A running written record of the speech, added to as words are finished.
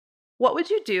What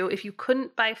would you do if you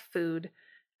couldn't buy food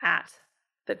at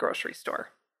the grocery store?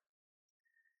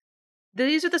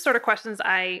 These are the sort of questions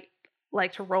I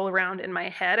like to roll around in my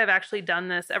head. I've actually done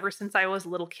this ever since I was a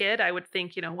little kid. I would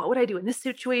think, what would I do in this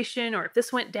situation? Or if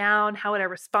this went down, how would I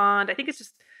respond? I think it's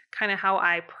just kind of how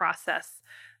I process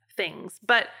things.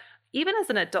 But even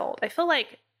as an adult, I feel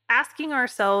like asking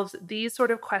ourselves these sort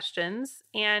of questions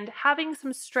and having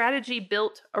some strategy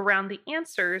built around the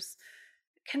answers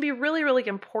can be really, really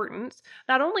important,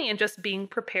 not only in just being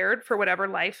prepared for whatever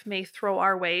life may throw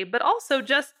our way, but also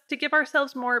just to give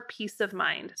ourselves more peace of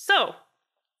mind. So,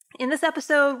 in this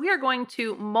episode, we are going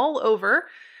to mull over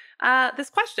this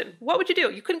question. What would you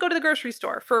do? You couldn't go to the grocery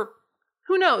store for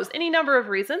who knows, any number of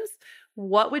reasons.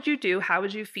 What would you do? How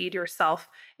would you feed yourself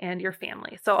and your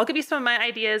family? So I'll give you some of my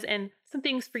ideas and some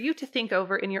things for you to think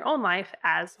over in your own life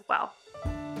as well.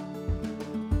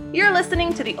 You're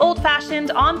listening to the Old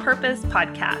Fashioned On Purpose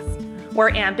podcast,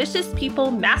 where ambitious people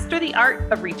master the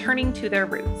art of returning to their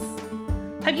roots.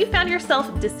 Have you found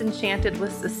yourself disenchanted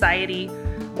with society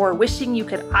or wishing you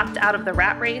could opt out of the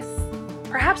rat race?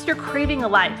 Perhaps you're craving a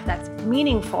life that's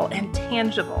meaningful and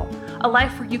tangible, a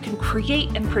life where you can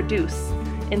create and produce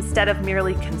instead of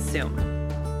merely consume.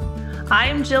 I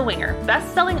am Jill Winger,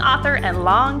 best-selling author and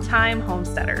longtime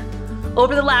homesteader.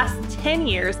 Over the last 10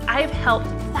 years, I've helped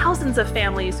thousands of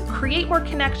families create more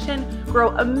connection, grow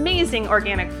amazing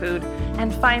organic food,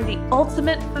 and find the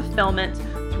ultimate fulfillment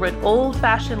through an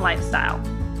old-fashioned lifestyle.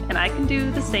 And I can do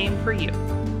the same for you.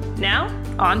 Now,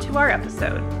 on to our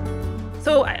episode.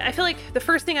 So I feel like the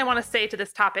first thing I want to say to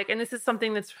this topic, and this is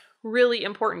something that's really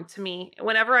important to me,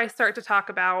 whenever I start to talk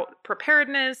about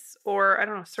preparedness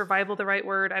or, survival, the right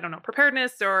word,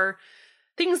 preparedness or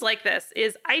things like this,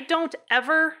 is I don't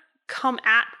ever come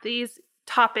at these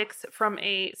topics from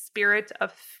a spirit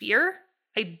of fear.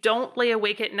 I don't lay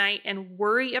awake at night and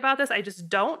worry about this. I just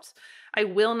don't. I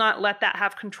will not let that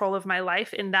have control of my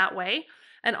life in that way.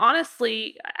 And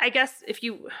honestly, I guess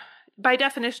by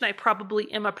definition, I probably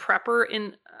am a prepper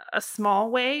in a small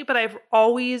way, but I've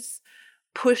always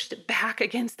pushed back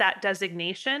against that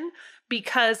designation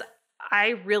because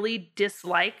I really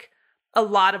dislike a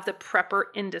lot of the prepper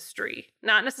industry.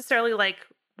 Not necessarily like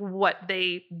what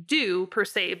they do per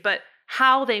se, but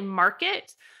how they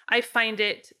market. I find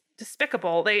it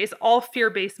despicable. It's all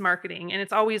fear-based marketing, and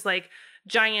it's always like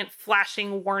giant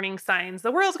flashing warning signs.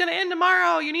 The world's going to end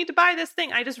tomorrow. You need to buy this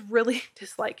thing. I just really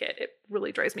dislike it. It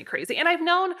really drives me crazy. And I've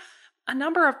known a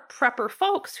number of prepper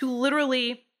folks who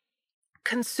literally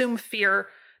consume fear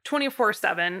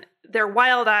 24/7. They're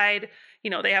wild-eyed.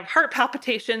 They have heart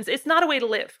palpitations. It's not a way to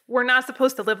live. We're not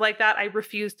supposed to live like that. I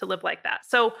refuse to live like that.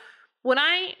 So when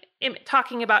I am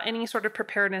talking about any sort of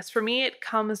preparedness, for me, it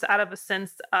comes out of a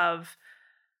sense of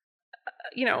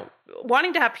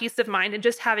wanting to have peace of mind and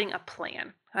just having a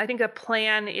plan. I think a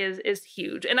plan is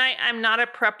huge. And I'm not a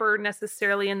prepper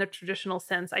necessarily in the traditional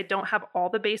sense. I don't have all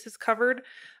the bases covered.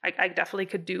 I definitely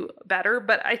could do better.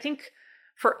 But I think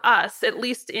for us, at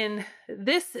least in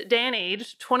this day and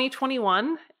age,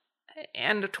 2021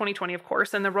 and 2020, of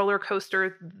course, and the roller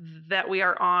coaster that we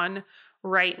are on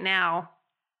right now,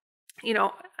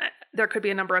 there could be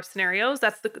a number of scenarios.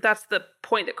 That's the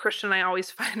point that Christian and I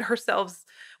always find ourselves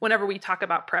whenever we talk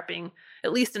about prepping.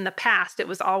 At least in the past, it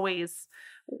was always,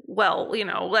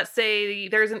 let's say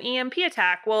there's an EMP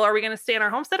attack. Well, are we going to stay in our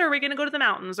homestead or are we going to go to the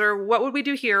mountains? Or what would we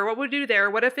do here? What would we do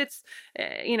there? What if it's,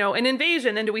 an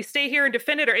invasion? Then do we stay here and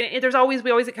defend it? Or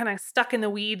we always get kind of stuck in the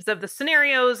weeds of the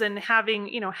scenarios, and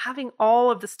having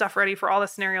all of the stuff ready for all the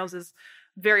scenarios is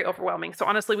very overwhelming. So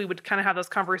honestly, we would kind of have those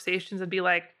conversations and be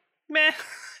like, meh,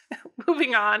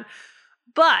 moving on.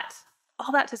 But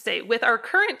all that to say, with our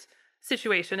current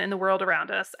situation in the world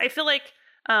around us, I feel like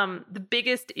the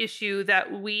biggest issue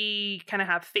that we kind of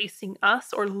have facing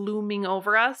us or looming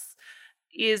over us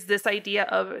is this idea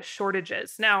of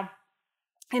shortages. Now,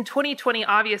 in 2020,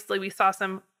 obviously, we saw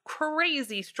some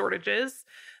crazy shortages.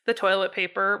 The toilet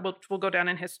paper, which will go down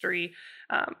in history,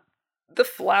 the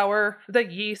flour, the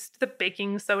yeast, the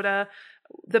baking soda,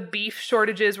 the beef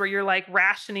shortages where you're like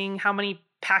rationing how many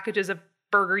packages of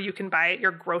burger you can buy at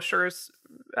your grocer's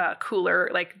cooler.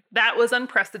 Like, that was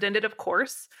unprecedented, of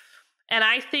course. And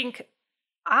I think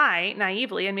I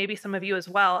naively, and maybe some of you as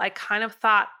well, I kind of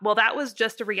thought, well, that was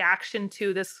just a reaction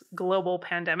to this global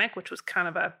pandemic, which was kind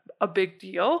of a big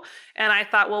deal. And I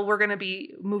thought, well, we're going to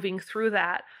be moving through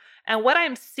that. And what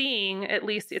I'm seeing, at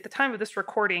least at the time of this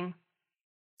recording,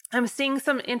 I'm seeing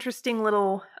some interesting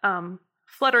little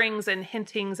flutterings and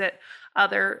hintings at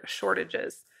other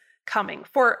shortages coming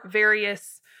for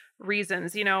various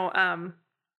reasons.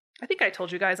 I think I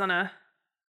told you guys on a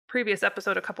previous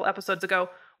episode, a couple episodes ago,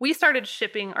 we started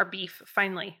shipping our beef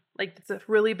finally. Like, it's a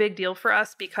really big deal for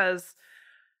us because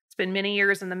it's been many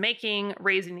years in the making,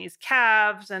 raising these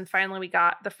calves, and finally we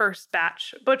got the first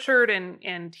batch butchered,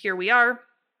 and here we are.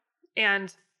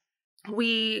 And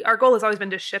our goal has always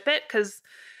been to ship it because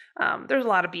there's a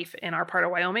lot of beef in our part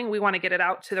of Wyoming. We want to get it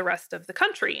out to the rest of the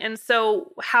country. And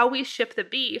so how we ship the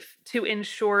beef to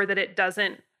ensure that it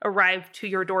doesn't arrive to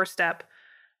your doorstep,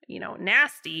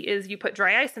 nasty, is you put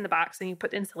dry ice in the box and you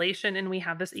put insulation, and we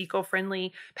have this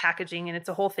eco-friendly packaging, and it's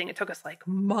a whole thing. It took us like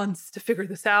months to figure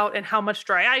this out, and how much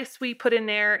dry ice we put in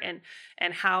there,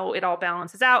 and how it all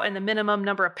balances out, and the minimum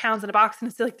number of pounds in a box.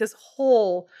 And it's like this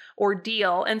whole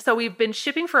ordeal. And so we've been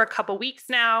shipping for a couple weeks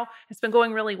now. It's been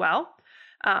going really well.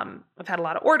 I've had a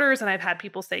lot of orders, and I've had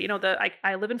people say,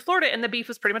 I live in Florida and the beef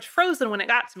was pretty much frozen when it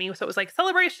got to me. So it was like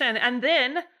celebration. And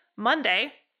then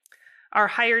Monday, our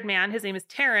hired man, his name is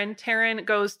Taryn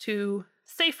goes to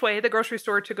Safeway, the grocery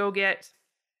store, to go get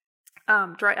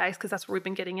dry ice, because that's where we've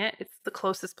been getting it. It's the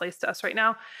closest place to us right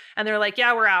now. And they're like,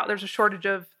 yeah, we're out. There's a shortage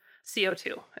of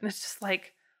CO2. And it's just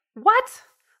like, what?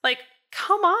 Like,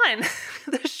 come on.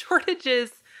 The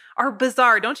shortages are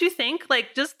bizarre. Don't you think?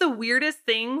 Like, just the weirdest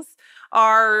things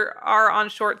are on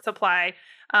short supply.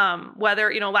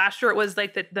 Whether, last year it was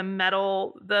like the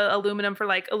metal, the aluminum for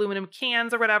like aluminum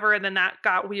cans or whatever. And then that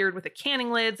got weird with the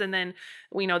canning lids. And then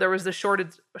we know there was the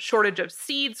shortage of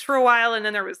seeds for a while. And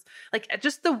then there was like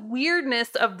just the weirdness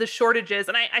of the shortages.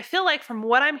 And I feel like from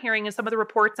what I'm hearing and some of the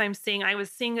reports I'm seeing, I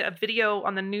was seeing a video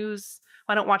on the news.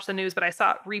 I don't watch the news, but I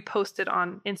saw it reposted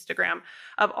on Instagram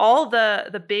of all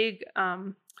the big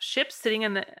ships sitting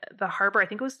in the harbor. I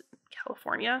think it was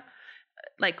California.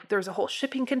 Like, there's a whole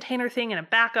shipping container thing and a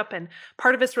backup, and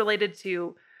part of it's related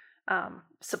to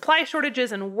supply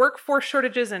shortages and workforce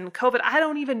shortages and COVID. I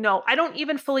don't even know. I don't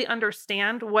even fully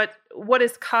understand what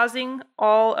is causing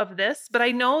all of this, but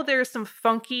I know there's some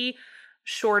funky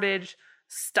shortage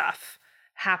stuff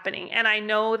happening. And I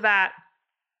know that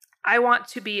I want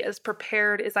to be as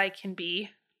prepared as I can be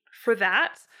for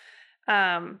that.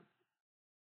 And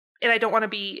I don't want to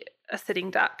be a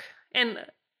sitting duck. And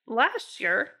last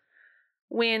year,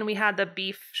 when we had the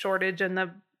beef shortage and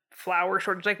the flour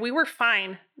shortage, like, we were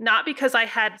fine, not because I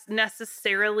had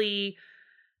necessarily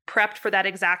prepped for that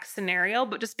exact scenario,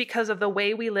 but just because of the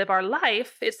way we live our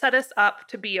life, it set us up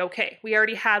to be okay. We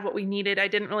already had what we needed. I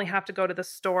didn't really have to go to the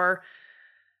store.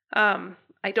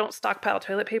 I don't stockpile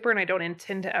toilet paper, and I don't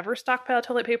intend to ever stockpile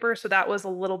toilet paper. So that was a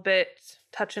little bit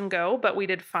touch and go, but we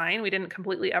did fine. We didn't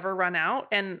completely ever run out.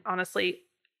 And honestly,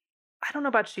 I don't know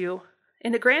about you,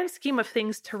 in the grand scheme of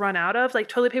things to run out of, like,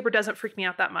 toilet paper doesn't freak me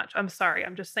out that much. I'm sorry.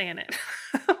 I'm just saying it.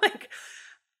 Like,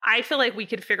 I feel like we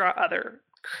could figure out other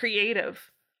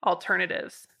creative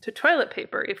alternatives to toilet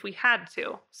paper if we had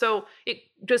to. So it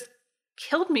just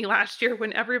killed me last year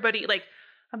when everybody, like,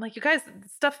 I'm like, you guys,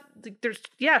 stuff, there's,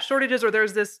 shortages, or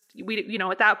there's this,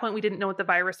 at that point, we didn't know what the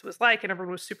virus was like, and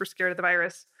everyone was super scared of the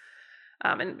virus.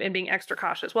 And being extra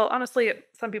cautious. Well, honestly,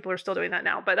 some people are still doing that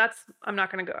now, but I'm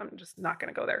just not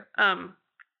going to go there.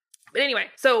 But anyway,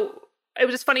 so it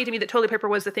was just funny to me that toilet paper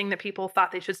was the thing that people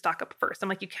thought they should stock up first. I'm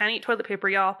like, you can't eat toilet paper,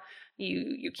 y'all.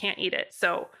 You can't eat it.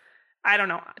 So I don't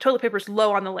know. Toilet paper's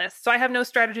low on the list. So I have no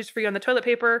strategies for you on the toilet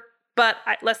paper, but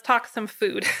let's talk some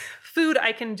food. Food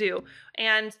I can do.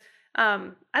 And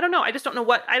I don't know. I don't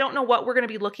know what we're going to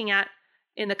be looking at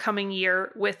in the coming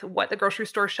year with what the grocery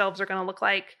store shelves are going to look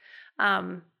like.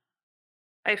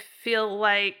 I feel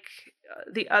like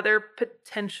the other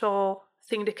potential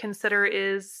thing to consider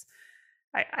is,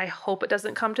 I hope it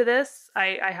doesn't come to this.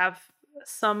 I have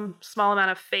some small amount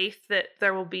of faith that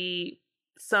there will be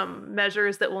some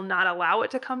measures that will not allow it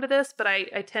to come to this, but I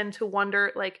tend to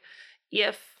wonder, like,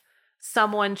 if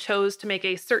someone chose to make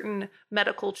a certain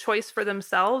medical choice for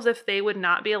themselves, if they would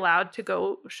not be allowed to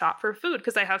go shop for food.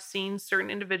 Because I have seen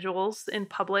certain individuals in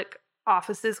public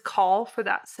offices call for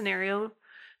that scenario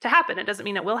to happen. It doesn't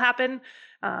mean it will happen.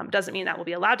 Doesn't mean that will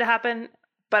be allowed to happen.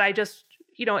 But I just,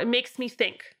 it makes me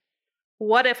think,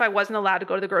 what if I wasn't allowed to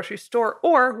go to the grocery store?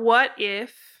 Or what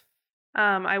if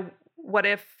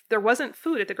there wasn't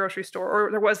food at the grocery store,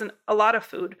 or there wasn't a lot of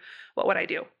food? What would I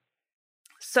do?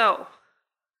 So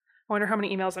I wonder how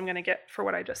many emails I'm going to get for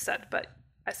what I just said, but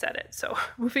I said it. So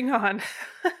moving on.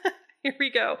 Here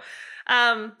we go.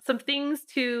 Some things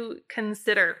to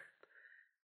consider.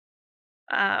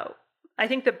 I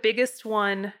think the biggest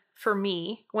one for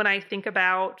me, when I think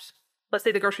about, let's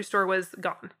say the grocery store was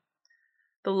gone,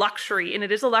 the luxury, and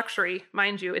it is a luxury,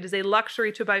 mind you, it is a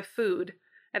luxury to buy food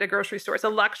at a grocery store. It's a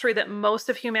luxury that most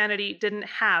of humanity didn't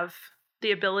have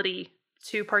the ability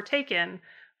to partake in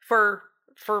for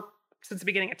since the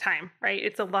beginning of time, right?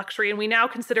 It's a luxury. And we now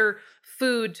consider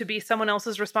food to be someone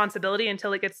else's responsibility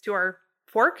until it gets to our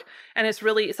fork. And it's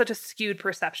such a skewed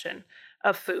perception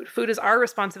of food. Food is our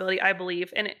responsibility, I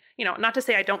believe. And, not to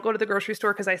say I don't go to the grocery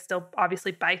store because I still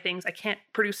obviously buy things. I can't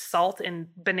produce salt and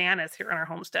bananas here on our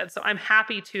homestead. So I'm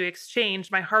happy to exchange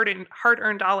my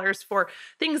hard-earned dollars for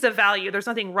things of value. There's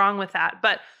nothing wrong with that.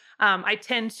 But I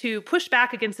tend to push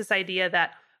back against this idea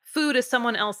that food is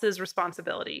someone else's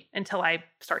responsibility until I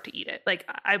start to eat it. Like,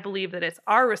 I believe that it's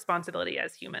our responsibility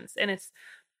as humans. And it's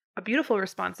a beautiful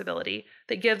responsibility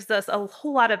that gives us a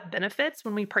whole lot of benefits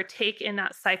when we partake in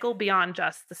that cycle beyond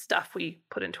just the stuff we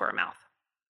put into our mouth.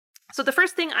 So the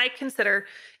first thing I consider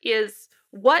is,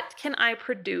 what can I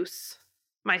produce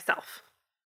myself?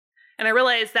 And I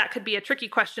realize that could be a tricky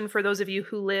question for those of you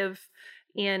who live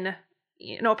in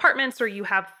apartments or you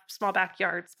have small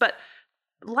backyards, but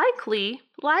likely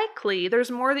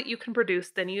there's more that you can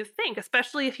produce than you think,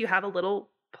 especially if you have a little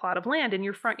plot of land in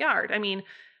your front yard. I mean,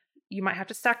 you might have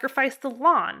to sacrifice the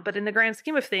lawn, but in the grand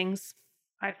scheme of things,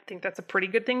 I think that's a pretty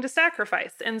good thing to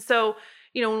sacrifice. And so,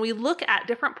 when we look at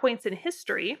different points in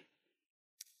history,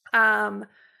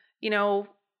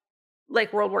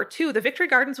 like World War II, the Victory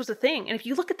Gardens was a thing. And if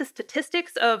you look at the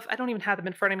statistics of, I don't even have them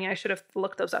in front of me, I should have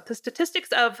looked those up. The statistics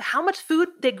of how much food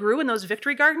they grew in those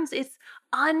Victory Gardens, it's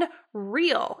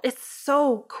unreal. It's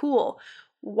so cool.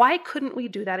 Why couldn't we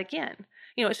do that again?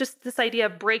 It's just this idea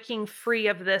of breaking free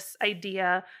of this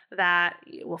idea that,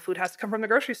 food has to come from the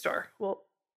grocery store. Well,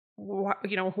 why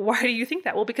do you think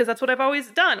that? Well, because that's what I've always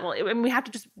done. Well, and we have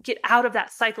to just get out of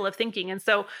that cycle of thinking. And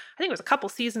so I think it was a couple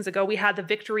seasons ago, we had the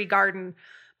Victory Garden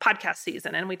podcast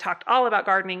season, and we talked all about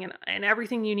gardening and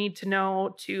everything you need to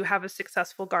know to have a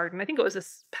successful garden. I think it was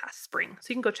this past spring. So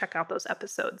you can go check out those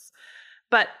episodes.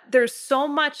 But there's so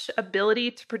much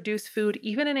ability to produce food,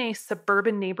 even in a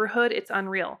suburban neighborhood. It's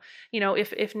unreal.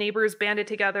 If neighbors banded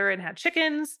together and had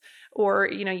chickens, or,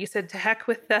 you said to heck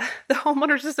with the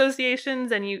homeowners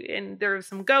associations, and there's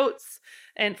some goats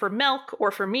and for milk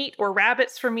or for meat or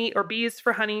rabbits for meat or bees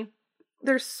for honey.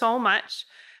 There's so much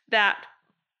that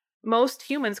most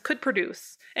humans could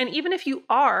produce. And even if you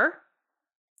are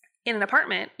in an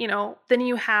apartment, then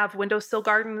you have windowsill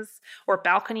gardens or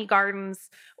balcony gardens,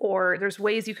 or there's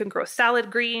ways you can grow salad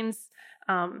greens,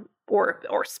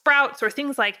 or sprouts or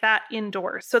things like that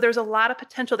indoors. So there's a lot of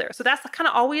potential there. So that's kind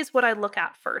of always what I look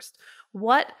at first.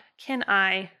 What can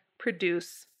I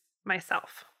produce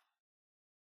myself?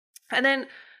 And then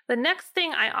the next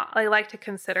thing I like to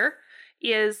consider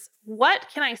is, what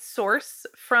can I source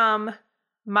from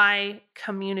my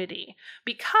community?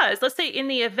 Because let's say in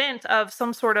the event of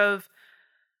some sort of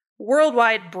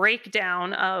worldwide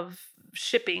breakdown of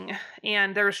shipping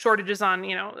and there's shortages on,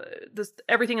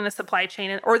 everything in the supply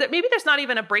chain, or that maybe there's not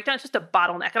even a breakdown, it's just a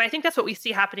bottleneck. And I think that's what we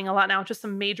see happening a lot now, just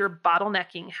some major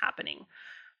bottlenecking happening.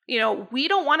 We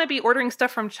don't want to be ordering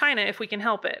stuff from China if we can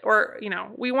help it, or,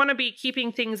 we want to be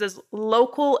keeping things as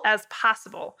local as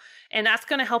possible. And that's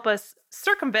going to help us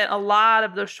circumvent a lot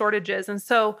of those shortages. And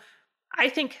so I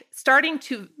think starting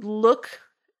to look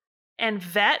and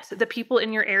vet the people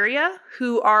in your area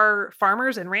who are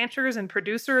farmers and ranchers and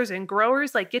producers and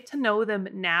growers, like, get to know them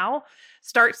now,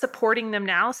 start supporting them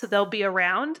now so they'll be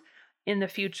around in the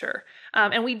future.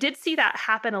 And we did see that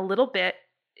happen a little bit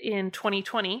in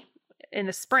 2020 in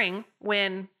the spring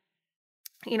when,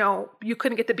 you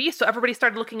couldn't get the beef. So everybody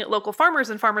started looking at local farmers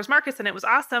and farmers markets, and it was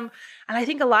awesome. And I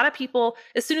think a lot of people,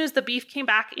 as soon as the beef came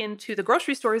back into the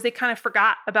grocery stores, they kind of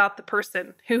forgot about the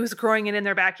person who was growing it in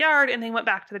their backyard, and they went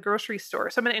back to the grocery store.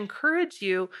 So I'm going to encourage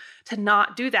you to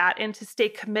not do that and to stay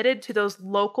committed to those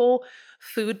local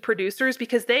food producers,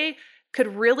 because they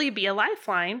could really be a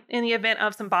lifeline in the event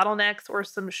of some bottlenecks or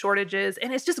some shortages.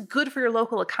 And it's just good for your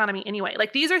local economy anyway.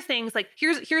 Like, these are things like,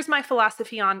 here's my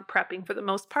philosophy on prepping for the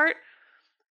most part.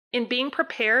 In being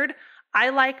prepared, I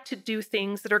like to do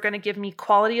things that are going to give me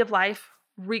quality of life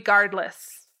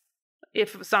regardless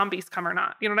if zombies come or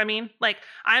not. You know what I mean? Like,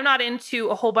 I'm not into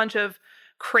a whole bunch of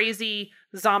crazy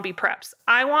zombie preps.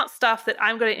 I want stuff that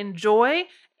I'm going to enjoy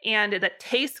and that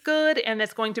tastes good and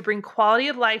that's going to bring quality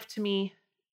of life to me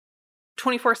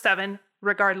 24/7,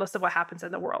 regardless of what happens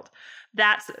in the world.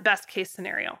 That's the best case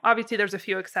scenario. Obviously, there's a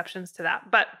few exceptions to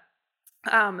that, but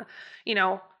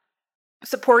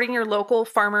supporting your local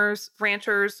farmers,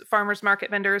 ranchers, farmers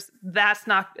market vendors, that's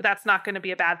not going to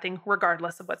be a bad thing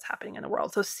regardless of what's happening in the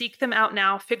world. So seek them out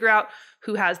now, figure out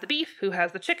who has the beef, who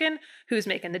has the chicken, who's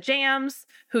making the jams,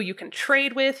 who you can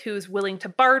trade with, who's willing to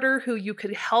barter, who you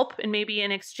could help and maybe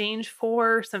in exchange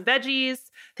for some veggies,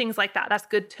 things like that. That's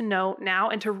good to know now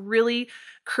and to really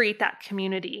create that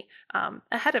community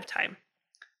ahead of time.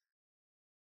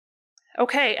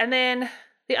 Okay, and then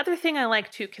The other thing I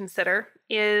like to consider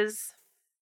is,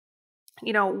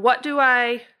 what do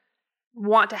I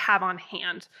want to have on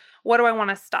hand? What do I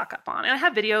want to stock up on? And I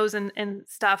have videos and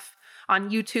stuff on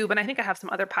YouTube, and I think I have some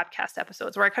other podcast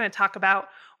episodes where I kind of talk about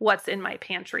what's in my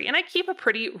pantry. And I keep a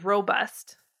pretty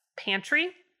robust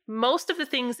pantry. Most of the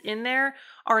things in there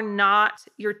are not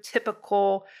your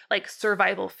typical like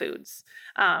survival foods.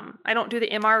 I don't do the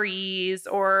MREs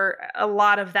or a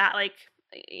lot of that. Like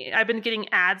I've been getting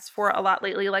ads for it a lot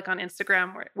lately, like on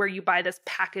Instagram, where you buy this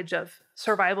package of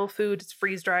survival food, it's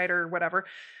freeze dried or whatever.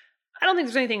 I don't think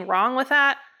there's anything wrong with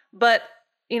that, but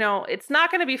it's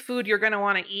not going to be food you're going to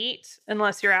want to eat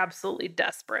unless you're absolutely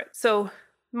desperate. So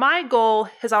my goal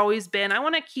has always been, I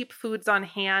want to keep foods on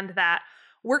hand that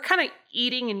we're kind of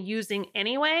eating and using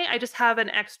anyway. I just have an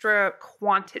extra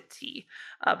quantity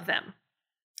of them.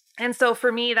 And so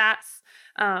for me, that's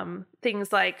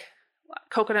things like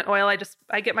coconut oil.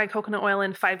 I get my coconut oil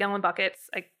in 5-gallon buckets.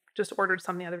 I just ordered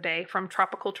some the other day from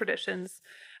Tropical Traditions.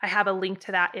 I have a link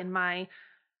to that in my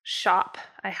shop.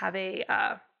 I have a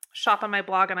shop on my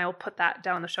blog, and I will put that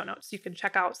down in the show notes. You can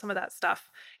check out some of that stuff,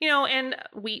 and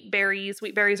wheat berries.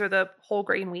 Wheat berries are the whole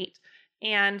grain wheat,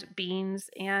 and beans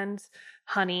and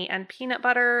honey and peanut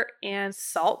butter and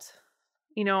salt.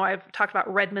 I've talked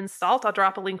about Redmond salt. I'll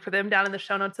drop a link for them down in the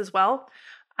show notes as well.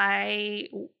 I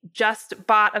just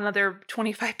bought another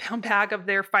 25-pound bag of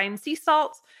their fine sea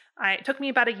salt. It took me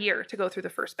about a year to go through the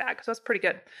first bag, so that's pretty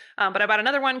good. But I bought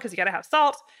another one because you got to have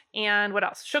salt. And what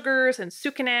else? Sugars and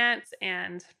sucanat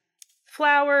and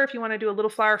flour. If you want to do a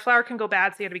little flour can go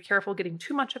bad, so you got to be careful getting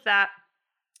too much of that.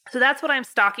 So that's what I'm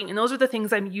stocking, and those are the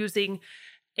things I'm using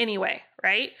anyway,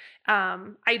 right?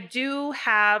 I do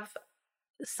have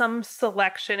some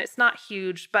selection. It's not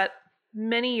huge, but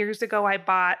many years ago I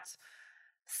bought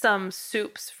some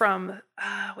soups from,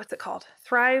 what's it called?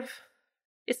 Thrive.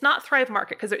 It's not Thrive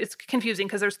Market because it's confusing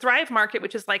because there's Thrive Market,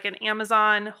 which is like an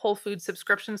Amazon Whole Food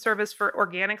subscription service for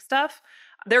organic stuff.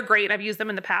 They're great. I've used them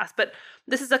in the past, but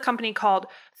this is a company called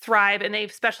Thrive, and they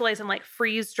specialize in like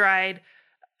freeze-dried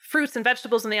fruits and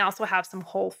vegetables, and they also have some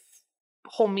whole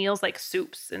meals like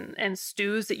soups and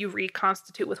stews that you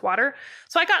reconstitute with water.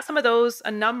 So I got some of those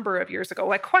a number of years ago,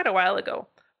 like quite a while ago.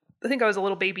 I think I was a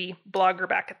little baby blogger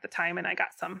back at the time, and I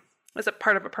got some as a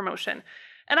part of a promotion.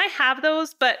 And I have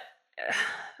those, but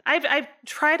I've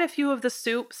tried a few of the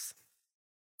soups,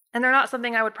 and they're not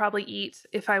something I would probably eat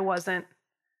if I wasn't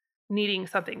needing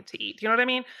something to eat. You know what I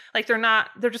mean? Like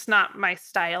they're just not my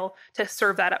style to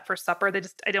serve that up for supper.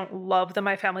 I don't love them.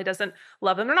 My family doesn't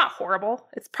love them. They're not horrible.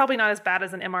 It's probably not as bad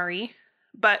as an MRE,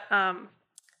 but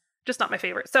just not my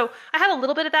favorite. So I have a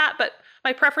little bit of that, but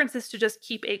my preference is to just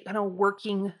keep a kind of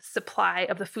working supply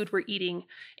of the food we're eating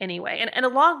anyway. And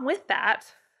along with that,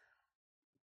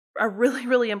 a really,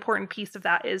 really important piece of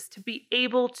that is to be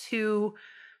able to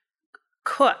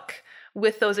cook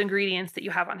with those ingredients that you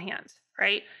have on hand,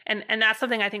 right? And that's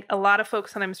something I think a lot of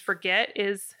folks sometimes forget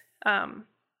is,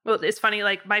 it's funny,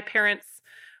 like my parents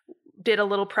did a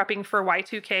little prepping for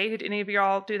Y2K. Did any of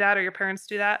y'all do that, or your parents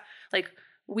do that? Like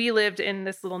we lived in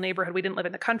this little neighborhood. We didn't live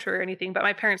in the country or anything, but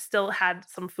my parents still had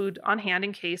some food on hand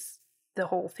in case the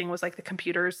whole thing was like the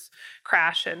computers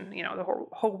crash and, the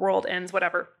whole world ends,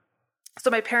 whatever. So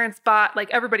my parents bought, like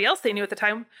everybody else they knew at the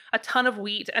time, a ton of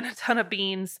wheat and a ton of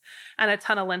beans and a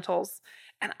ton of lentils.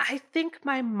 And I think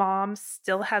my mom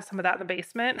still has some of that in the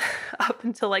basement up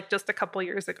until like just a couple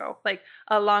years ago, like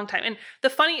a long time. And the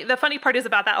funny part is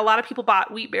about that, a lot of people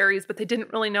bought wheat berries, but they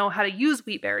didn't really know how to use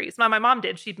wheat berries. My mom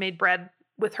did. She'd made bread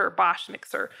with her Bosch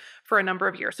mixer for a number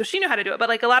of years. So she knew how to do it. But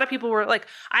like a lot of people were like,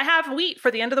 I have wheat for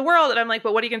the end of the world. And I'm like,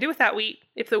 but what are you going to do with that wheat?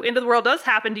 If the end of the world does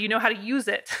happen, do you know how to use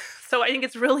it? So I think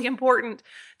it's really important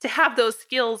to have those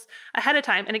skills ahead of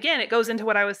time. And again, it goes into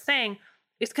what I was saying.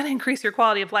 It's going to increase your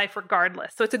quality of life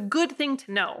regardless. So it's a good thing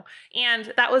to know.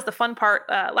 And that was the fun part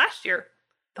last year,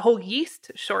 the whole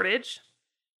yeast shortage.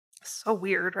 So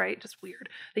weird, right? Just weird.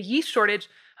 The yeast shortage.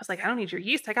 I was like, I don't need your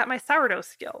yeast. I got my sourdough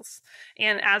skills.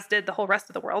 And as did the whole rest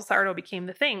of the world, sourdough became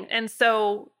the thing. And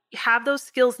so have those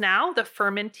skills now, the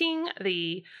fermenting,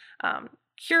 the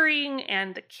curing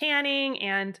and the canning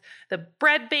and the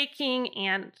bread baking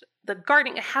and the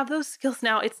gardening, have those skills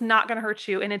now. It's not going to hurt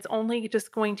you. And it's only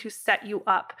just going to set you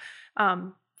up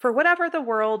for whatever the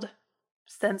world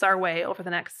sends our way over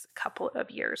the next couple of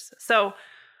years. So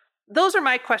those are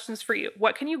my questions for you.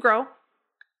 What can you grow?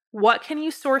 What can you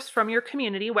source from your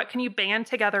community? What can you band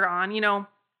together on?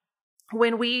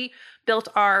 When we built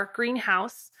our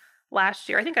greenhouse last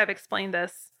year, I think I've explained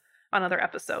this on other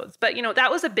episodes, but that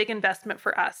was a big investment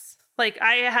for us. Like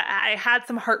I had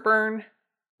some heartburn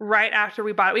right after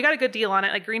we bought it. We got a good deal on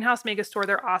it. Like Greenhouse Mega Store,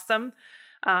 they're awesome.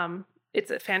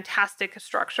 it's a fantastic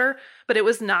structure, but it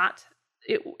was not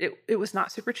it was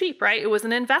not super cheap, right? It was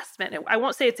an investment. I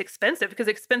won't say it's expensive because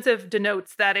expensive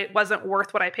denotes that it wasn't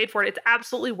worth what I paid for it. It's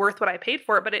absolutely worth what I paid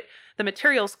for it, but the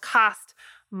materials cost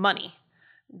money,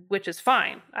 which is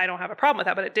fine. I don't have a problem with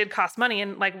that, but it did cost money.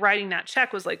 And like writing that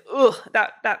check was like, ugh,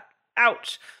 that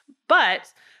ouch.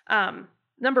 But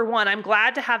number one, I'm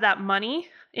glad to have that money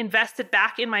invested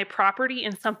back in my property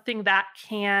in something that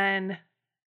can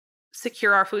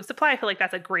secure our food supply. I feel like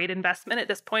that's a great investment at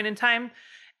this point in time.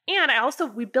 And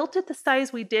we built it the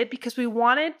size we did because we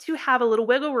wanted to have a little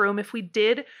wiggle room if we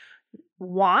did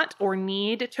want or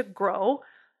need to grow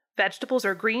vegetables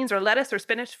or greens or lettuce or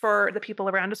spinach for the people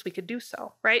around us, we could do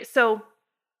so, right? So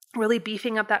really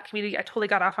beefing up that community. I totally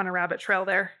got off on a rabbit trail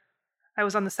there. I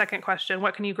was on the second question,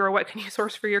 what can you grow? What can you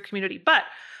source for your community? But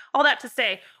all that to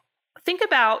say, think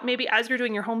about maybe as you're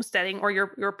doing your homesteading or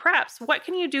your preps, what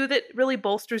can you do that really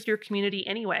bolsters your community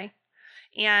anyway?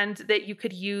 And that you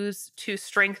could use to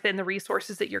strengthen the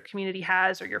resources that your community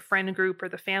has or your friend group or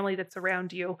the family that's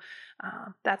around you.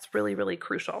 That's really, really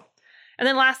crucial. And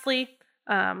then lastly,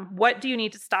 what do you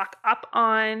need to stock up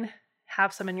on?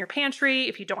 Have some in your pantry.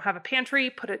 If you don't have a pantry,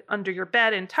 put it under your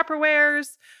bed in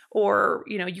Tupperwares, or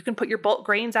you can put your bulk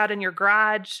grains out in your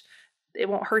garage. It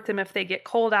won't hurt them if they get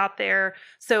cold out there.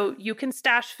 So you can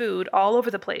stash food all over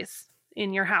the place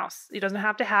in your house. It doesn't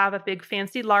have to have a big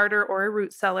fancy larder or a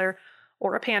root cellar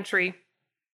or a pantry.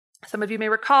 Some of you may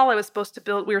recall we were supposed to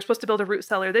build a root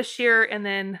cellar this year, and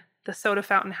then the soda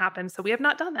fountain happened. So we have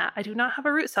not done that. I do not have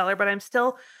a root cellar, but I'm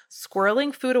still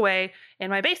squirreling food away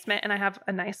in my basement. And I have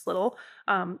a nice little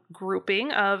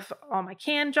grouping of all my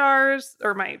can jars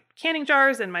or my canning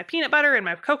jars and my peanut butter and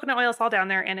my coconut oils all down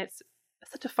there. And it's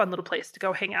such a fun little place to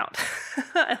go hang out.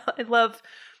 I love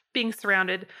being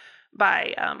surrounded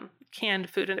by canned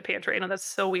food in a pantry. I know that's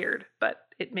so weird, but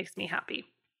it makes me happy.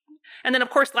 And then, of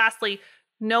course, lastly,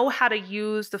 know how to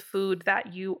use the food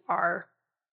that you are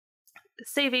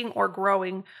saving or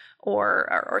growing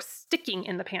or sticking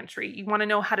in the pantry. You want to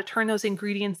know how to turn those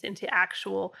ingredients into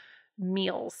actual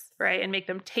meals, right? And make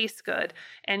them taste good.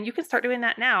 And you can start doing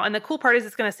that now. And the cool part is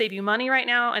it's going to save you money right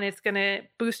now, and it's going to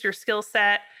boost your skill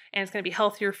set, and it's going to be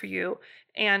healthier for you.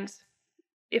 And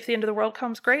if the end of the world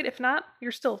comes, great. If not,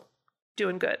 you're still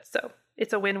doing good. So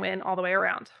it's a win-win all the way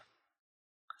around.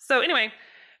 So anyway,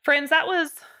 friends,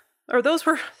 those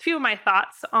were a few of my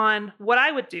thoughts on what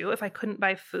I would do if I couldn't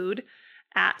buy food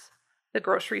at the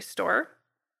grocery store.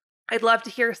 I'd love to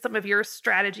hear some of your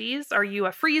strategies. Are you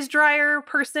a freeze dryer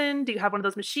person? Do you have one of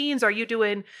those machines? Are you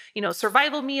doing,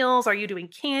 survival meals? Are you doing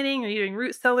canning? Are you doing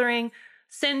root cellaring?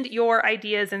 Send your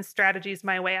ideas and strategies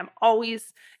my way. I'm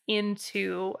always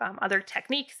into other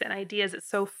techniques and ideas. It's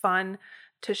so fun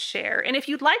to share. And if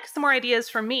you'd like some more ideas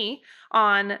from me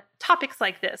on topics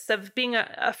like this, of being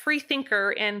a free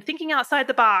thinker and thinking outside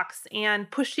the box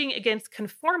and pushing against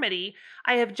conformity,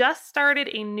 I have just started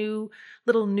a new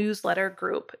little newsletter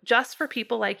group just for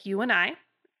people like you and I.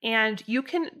 And you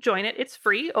can join it. It's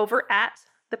free over at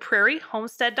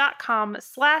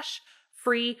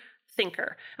theprairiehomestead.com/free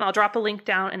thinker. And I'll drop a link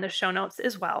down in the show notes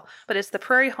as well. But it's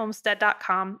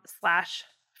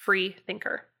theprairiehomestead.com/free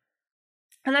thinker.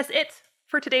 And that's it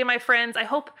for today, my friends. I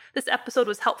hope this episode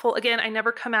was helpful. Again, I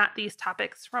never come at these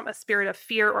topics from a spirit of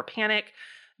fear or panic,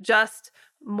 just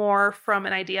more from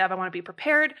an idea of I want to be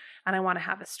prepared and I want to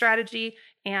have a strategy,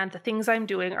 and the things I'm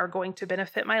doing are going to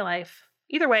benefit my life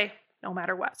either way, no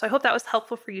matter what. So I hope that was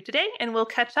helpful for you today, and we'll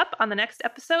catch up on the next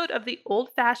episode of the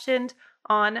Old Fashioned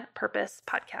on Purpose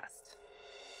podcast.